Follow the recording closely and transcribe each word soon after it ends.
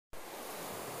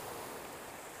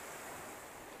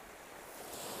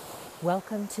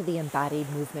Welcome to the Embodied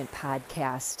Movement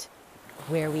Podcast,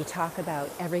 where we talk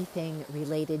about everything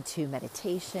related to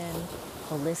meditation,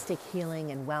 holistic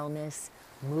healing and wellness,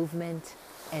 movement,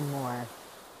 and more.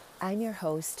 I'm your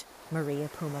host, Maria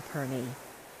Puma Permi.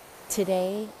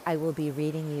 Today, I will be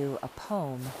reading you a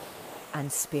poem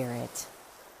on spirit.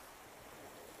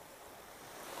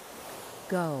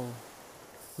 Go,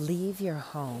 leave your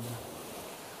home,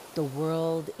 the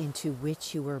world into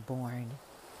which you were born,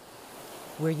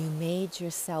 where you made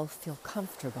yourself feel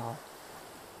comfortable,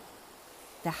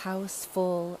 the house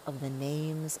full of the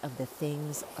names of the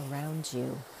things around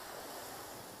you.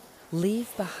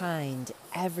 Leave behind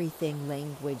everything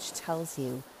language tells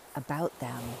you about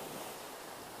them.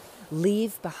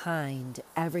 Leave behind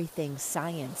everything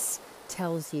science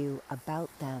tells you about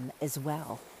them as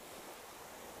well.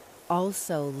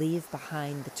 Also leave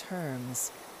behind the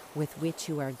terms with which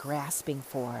you are grasping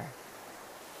for.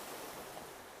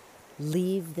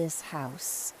 Leave this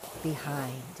house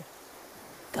behind.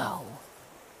 Go.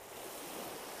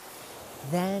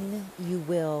 Then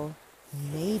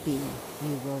maybe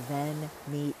you will then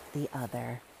meet the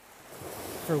other,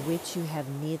 for which you have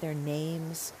neither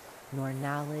names nor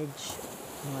knowledge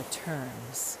nor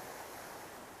terms.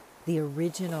 The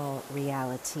original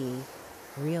reality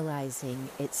realizing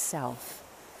itself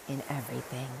in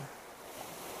everything.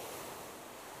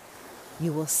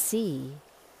 You will see,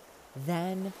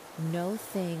 then no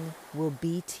thing will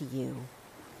be to you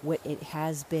what it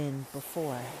has been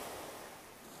before.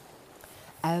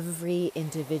 Every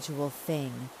individual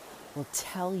thing will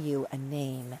tell you a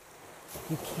name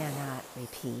you cannot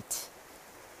repeat.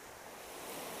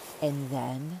 And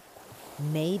then,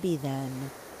 maybe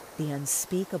then, the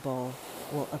unspeakable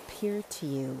will appear to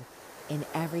you in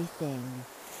everything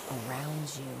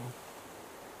around you.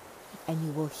 And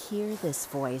you will hear this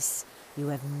voice you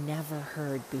have never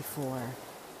heard before.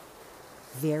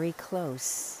 Very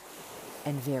close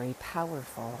and very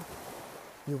powerful.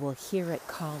 You will hear it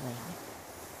calling.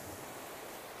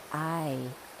 I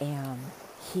am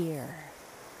here.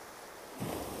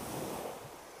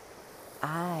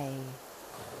 I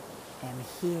am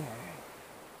here.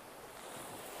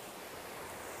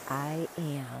 I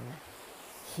am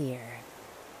here.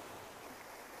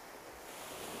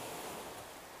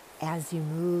 As you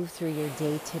move through your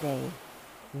day today,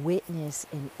 witness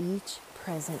in each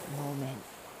present moment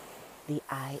the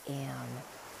I am,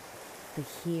 the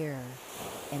here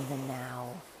and the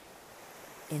now.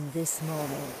 In this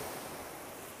moment,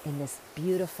 in this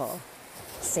beautiful,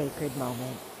 sacred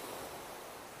moment.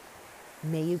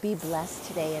 May you be blessed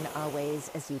today and always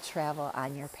as you travel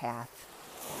on your path.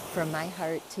 From my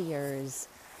heart to yours,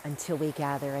 until we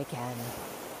gather again.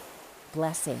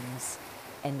 Blessings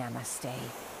and namaste.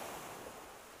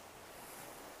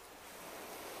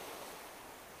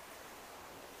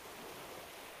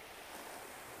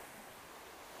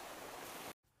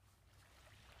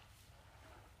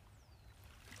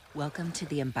 Welcome to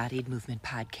the Embodied Movement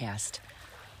Podcast,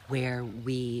 where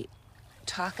we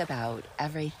talk about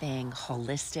everything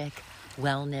holistic,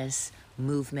 wellness,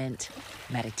 movement,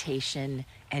 meditation,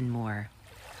 and more.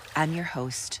 I'm your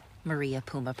host, Maria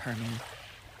Puma Permi.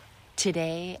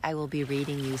 Today, I will be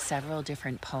reading you several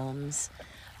different poems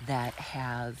that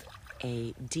have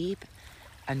a deep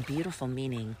and beautiful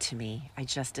meaning to me. I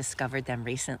just discovered them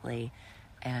recently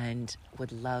and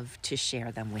would love to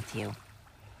share them with you.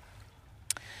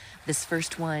 This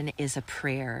first one is a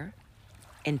prayer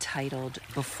entitled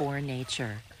Before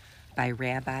Nature by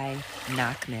Rabbi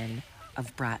Nachman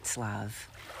of Bratslav.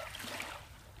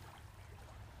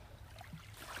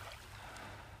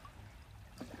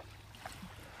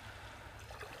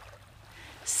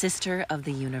 Sister of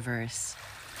the universe,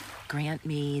 grant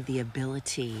me the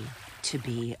ability to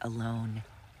be alone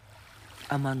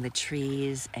among the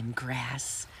trees and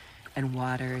grass and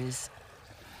waters,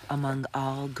 among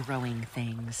all growing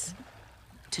things,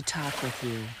 to talk with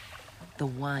you, the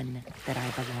one that I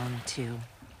belong to.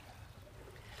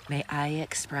 May I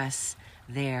express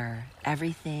there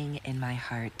everything in my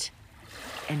heart,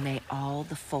 and may all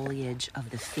the foliage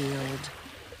of the field,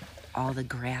 all the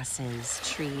grasses,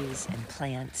 trees, and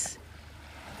plants,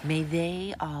 may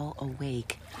they all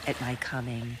awake at my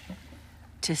coming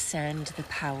to send the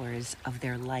powers of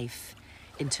their life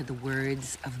into the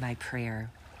words of my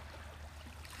prayer,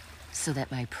 so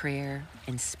that my prayer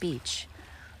and speech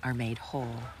are made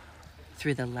whole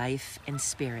through the life and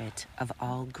spirit of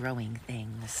all growing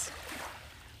things,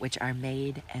 which are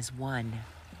made as one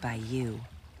by you,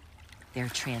 their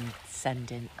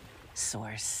transcendent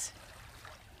source.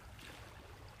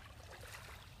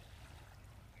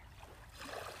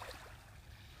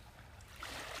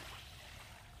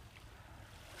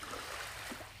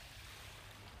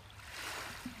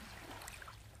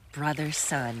 brother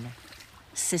sun,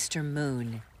 sister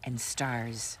moon and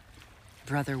stars,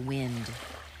 brother wind,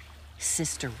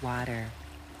 sister water,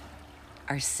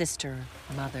 our sister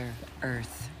mother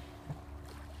earth.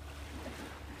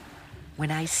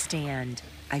 When I stand,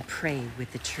 I pray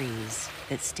with the trees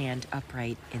that stand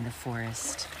upright in the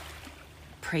forest,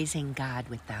 praising God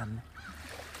with them.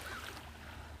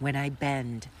 When I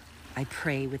bend, I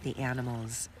pray with the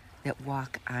animals that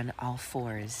walk on all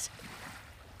fours,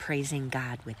 praising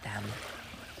God with them.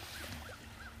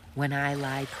 When I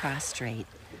lie prostrate,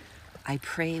 I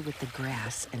pray with the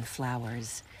grass and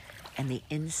flowers and the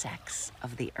insects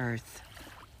of the earth,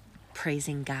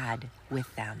 praising God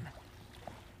with them.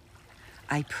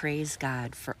 I praise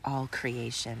God for all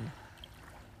creation.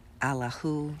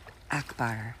 Allahu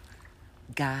Akbar.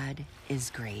 God is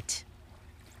great.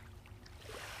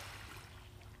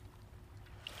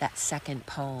 That second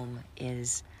poem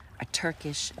is a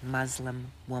Turkish Muslim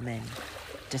woman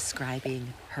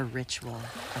describing her ritual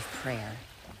of prayer,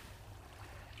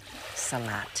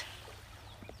 Salat.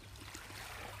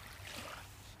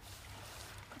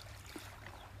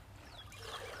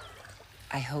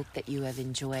 I hope that you have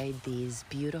enjoyed these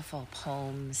beautiful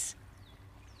poems.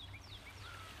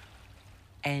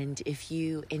 And if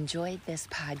you enjoyed this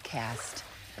podcast,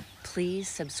 please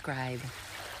subscribe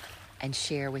and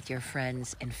share with your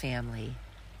friends and family.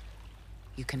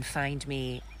 You can find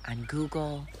me on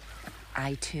Google,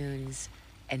 iTunes,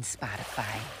 and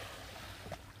Spotify.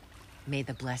 May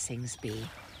the blessings be.